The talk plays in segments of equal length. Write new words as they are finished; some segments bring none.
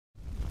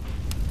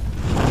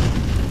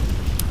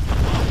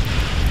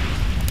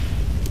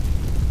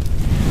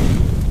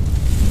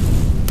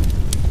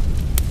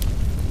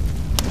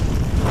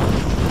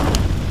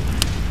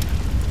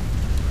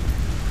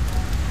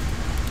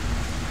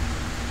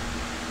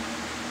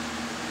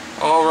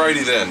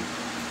Alrighty then.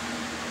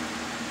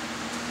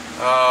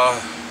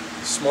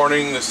 This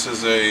morning, this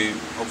is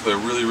hopefully a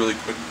really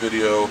quick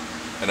video.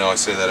 I know I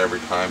say that every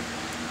time.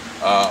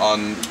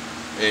 On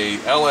a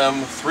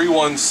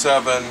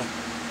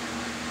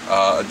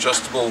LM317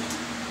 adjustable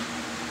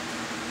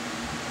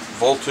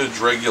voltage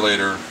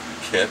regulator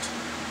kit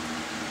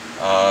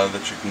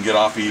that you can get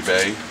off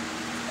eBay.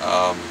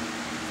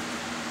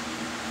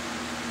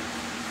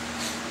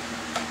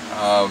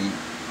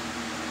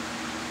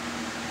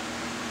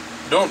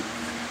 Don't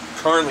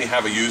currently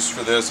have a use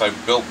for this.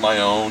 I've built my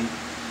own.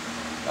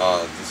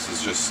 This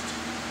is just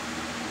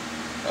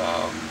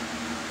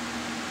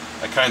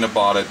I kind of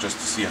bought it just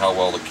to see how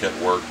well the kit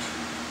worked,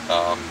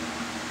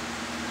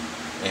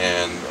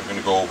 and I'm going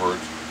to go over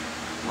it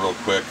real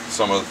quick.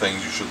 Some of the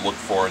things you should look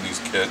for in these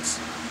kits.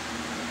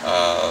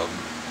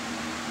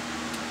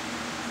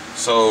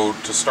 So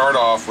to start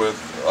off with,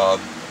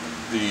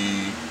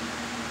 the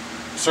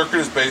circuit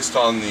is based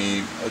on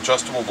the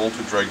adjustable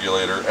voltage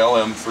regulator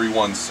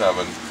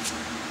LM317,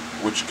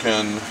 which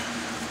can,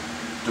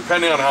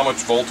 depending on how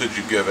much voltage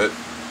you give it,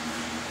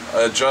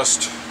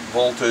 adjust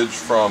voltage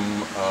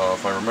from,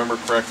 if I remember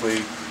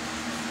correctly,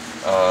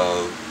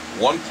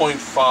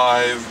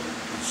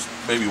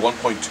 1.5, maybe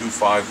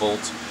 1.25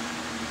 volts,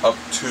 up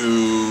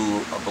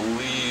to, I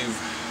believe,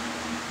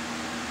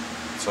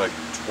 it's like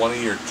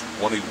 20 or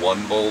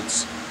 21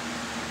 volts.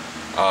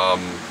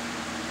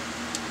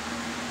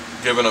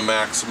 Given a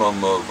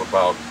maximum of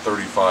about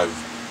 35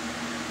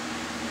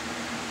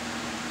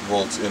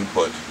 volts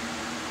input.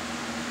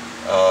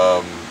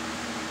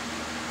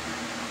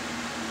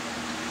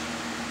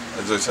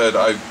 As I said,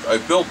 I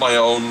built my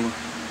own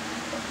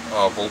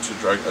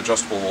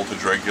adjustable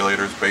voltage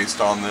regulators based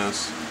on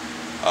this.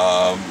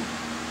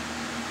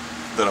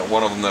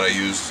 One of them that I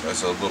use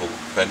as a little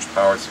bench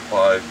power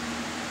supply.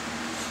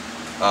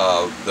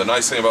 The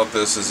nice thing about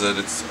this is that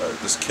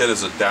this kit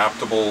is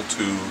adaptable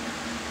to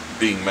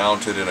being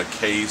mounted in a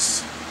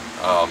case,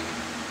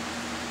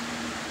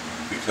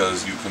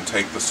 because you can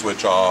take the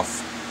switch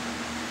off,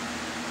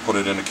 put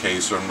it in a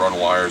case and run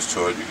wires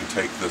to it. You can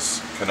take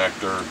this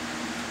connector,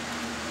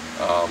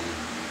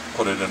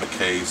 put it in a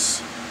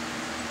case,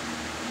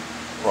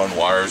 run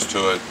wires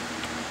to it.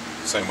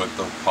 Same with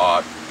the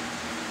pot,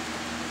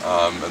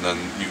 and then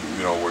you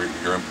know where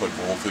your input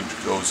voltage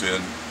goes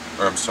in,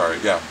 or I'm sorry,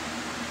 yeah.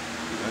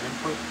 Is that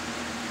input?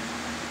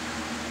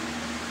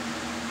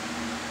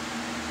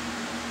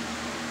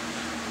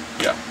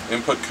 Yeah,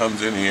 input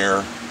comes in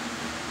here,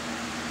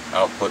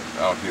 output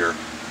out here.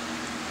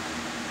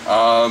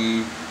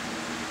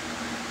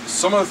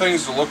 Some of the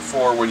things to look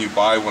for when you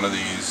buy one of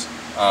these,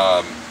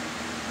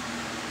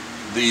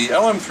 the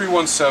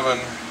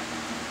LM317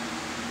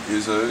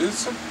 is a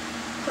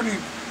pretty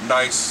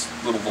nice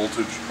little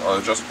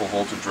adjustable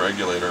voltage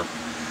regulator,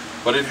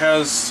 but it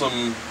has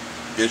some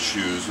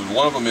issues, and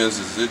one of them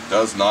is it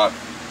does not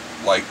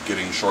like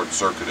getting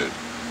short-circuited.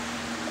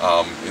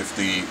 If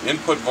the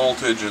input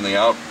voltage and the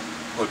output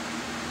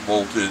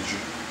voltage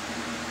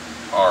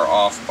are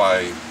off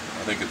by,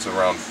 I think it's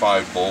around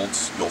 5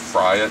 volts, you'll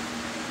fry it.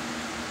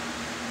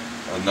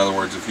 In other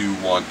words, if you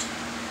want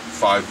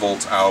 5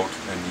 volts out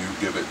and you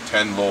give it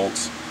 10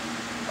 volts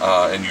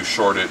and you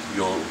short it,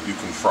 you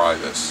can fry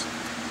this.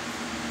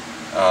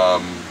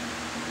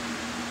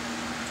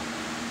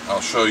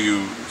 I'll show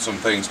you some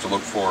things to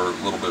look for a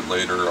little bit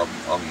later.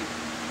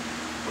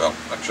 Well,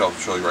 actually I'll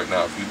show you right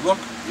now. If you look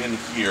in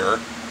here,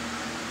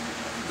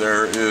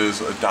 there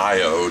is a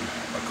diode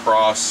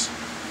across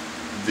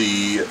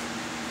the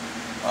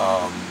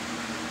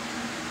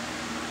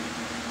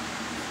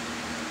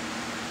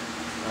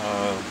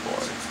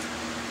boy.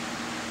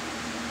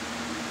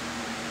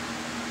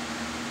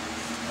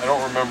 I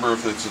don't remember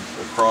if it's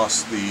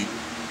across the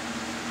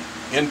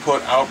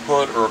input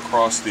output or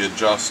across the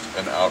adjust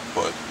and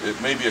output. It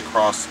may be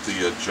across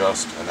the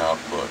adjust and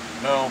output.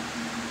 No,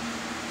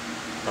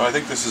 I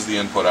think this is the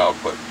input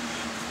output.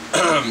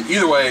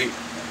 Either way,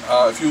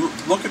 if you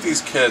look at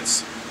these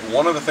kits,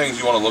 one of the things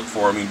you want to look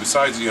for, I mean,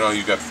 besides, you know,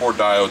 you've got 4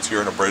 diodes here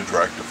and a bridge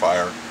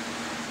rectifier.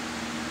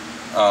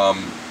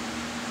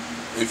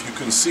 If you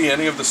can see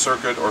any of the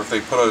circuit, or if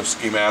they put a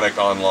schematic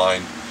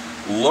online,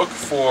 look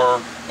for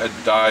a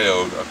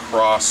diode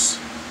across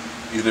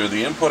either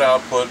the input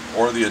output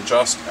or the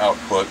adjust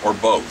output, or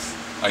both.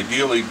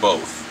 Ideally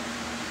both.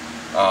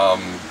 The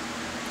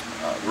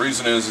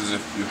reason is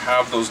if you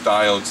have those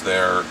diodes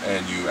there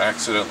and you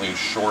accidentally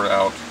short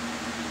out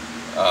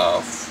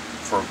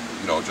for,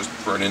 you know, just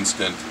for an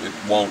instant, it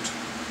won't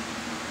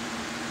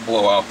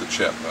blow out the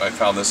chip. I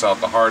found this out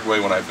the hard way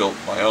when I built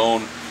my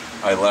own.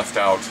 I left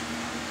out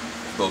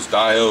those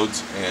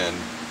diodes, and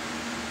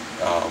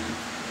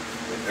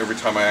every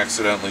time I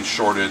accidentally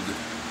shorted,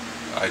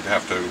 I'd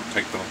have to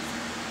take the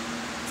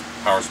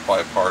power supply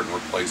apart and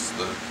replace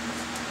the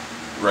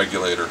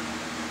regulator.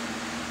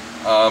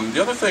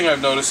 The other thing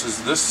I've noticed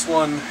is this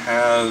one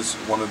has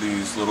one of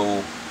these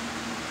little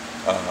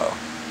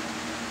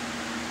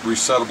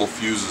resettable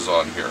fuses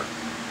on here.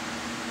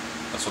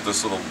 That's what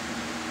this little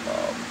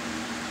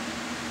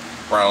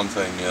brown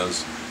thing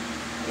is.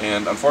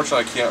 and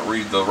unfortunately I can't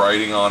read the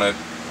writing on it.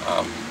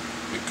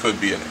 It could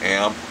be an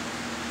amp,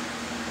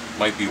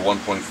 might be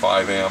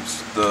 1.5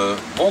 amps. The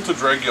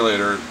voltage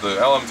regulator, the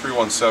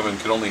LM317,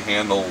 could only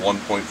handle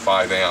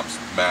 1.5 amps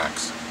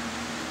max.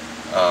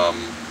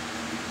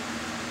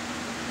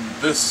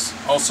 This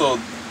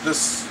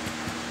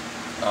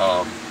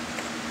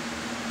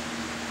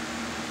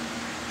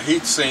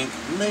heatsink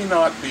may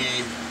not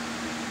be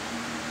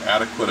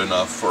adequate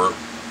enough for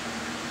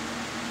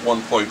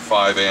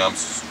 1.5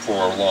 amps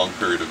for a long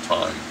period of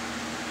time.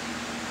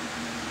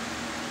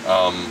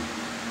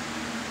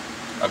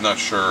 I'm not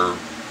sure,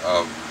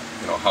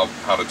 you know,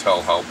 how to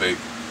tell how big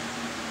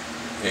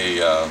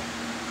a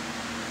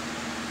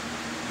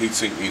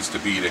heatsink needs to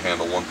be to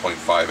handle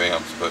 1.5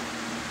 amps, but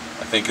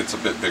I think it's a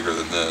bit bigger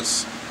than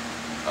this.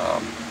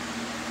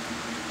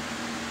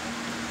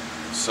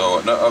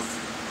 So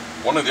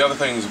one of the other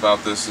things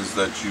about this is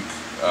that you,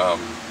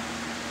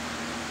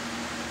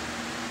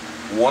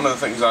 one of the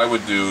things I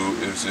would do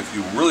is, if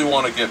you really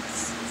want to get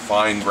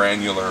fine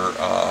granular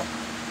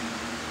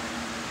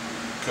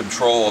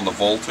control on the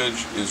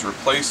voltage, is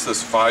replace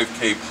this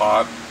 5K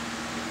pot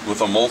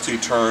with a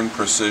multi-turn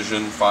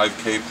precision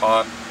 5K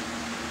pot.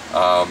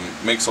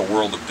 Makes a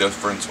world of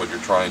difference when you're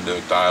trying to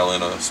dial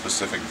in a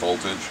specific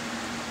voltage.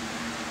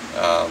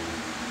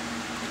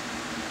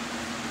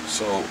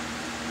 So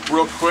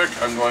real quick,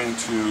 I'm going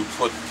to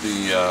put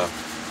the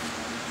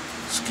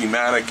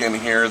schematic in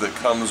here that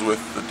comes with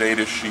the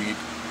data sheet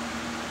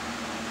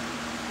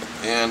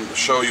and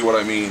show you what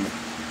I mean.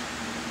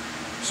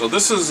 So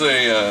this is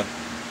a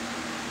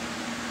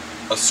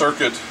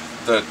circuit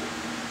that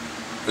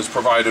is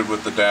provided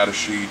with the data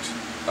sheet.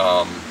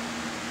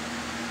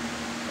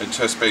 It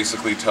just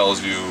basically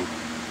tells you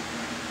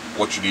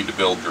what you need to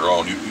build your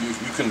own.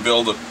 You can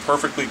build a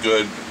perfectly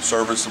good,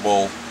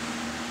 serviceable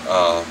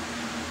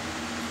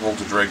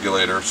voltage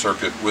regulator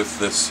circuit with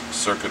this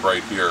circuit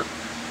right here.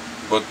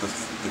 But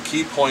the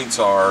key points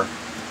are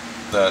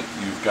that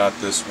you've got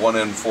this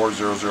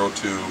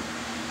 1N4002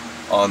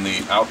 on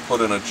the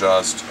output and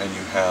adjust, and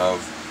you have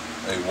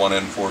a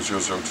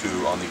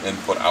 1N4002 on the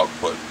input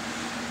output.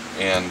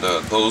 And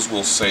those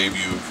will save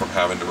you from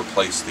having to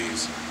replace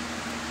these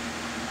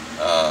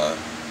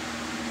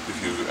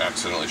if you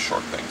accidentally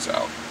short things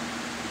out.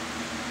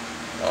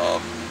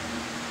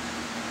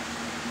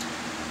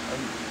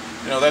 And,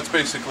 you know, that's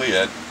basically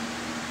it.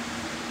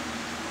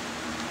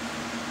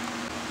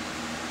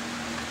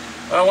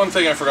 One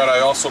thing I forgot, I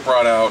also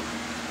brought out,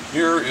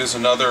 here is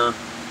another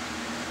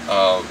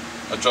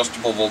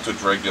adjustable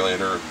voltage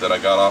regulator that I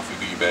got off of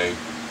eBay.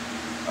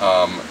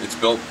 It's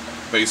built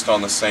based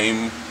on the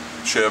same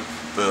chip,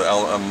 the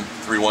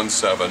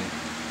LM317,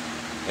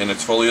 and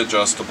it's fully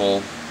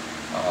adjustable.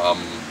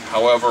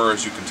 However,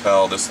 as you can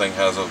tell, this thing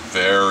has a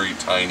very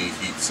tiny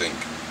heatsink.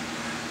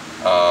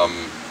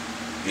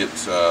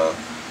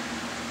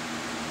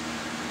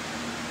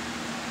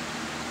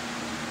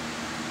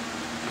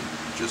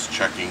 Just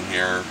checking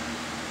here.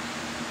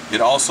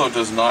 It also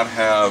does not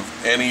have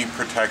any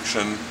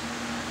protection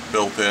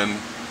built in.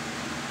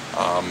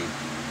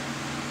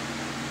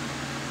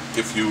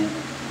 If you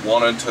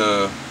wanted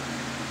to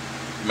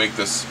make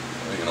this,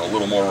 you know, a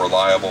little more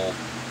reliable,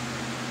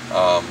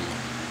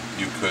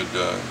 you could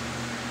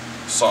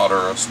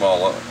solder a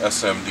small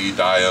SMD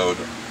diode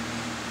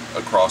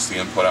across the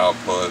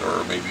input-output,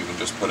 or maybe even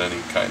just put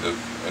any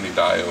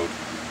diode.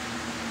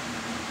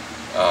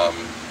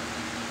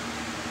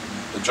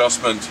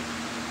 Adjustment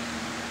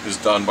is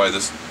done by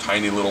this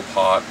tiny little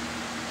pot,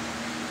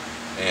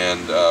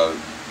 and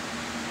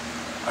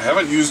I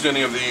haven't used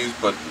any of these,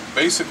 but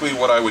basically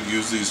what I would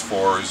use these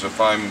for is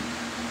if I'm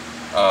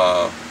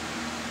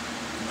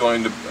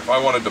if I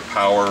wanted to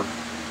power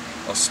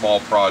a small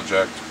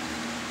project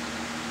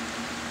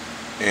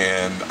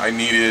and I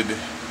needed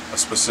a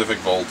specific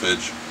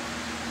voltage,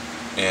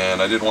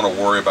 and I didn't want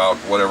to worry about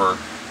whatever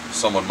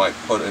someone might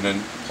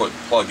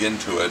plug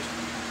into it,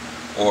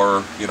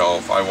 or, you know,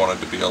 if I wanted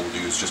to be able to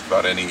use just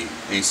about any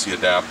AC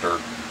adapter,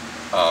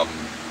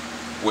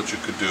 what you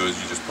could do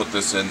is you just put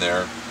this in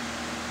there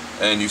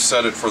and you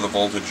set it for the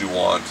voltage you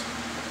want,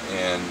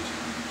 and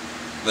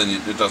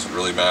then it doesn't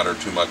really matter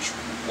too much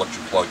what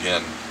you plug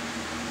in.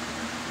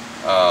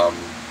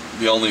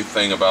 The only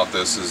thing about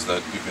this is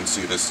that you can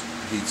see this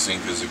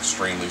heatsink is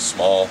extremely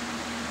small,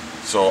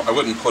 so I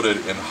wouldn't put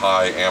it in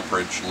high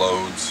amperage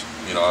loads.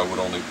 You know, I would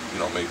only, you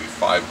know, maybe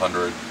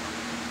 500,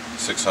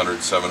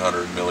 600,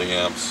 700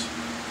 milliamps.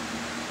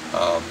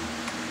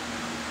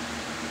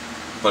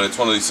 But it's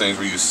one of these things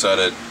where you set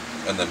it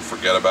and then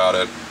forget about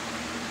it.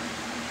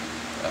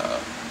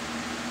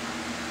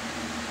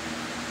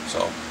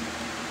 So,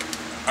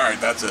 alright,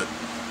 that's it.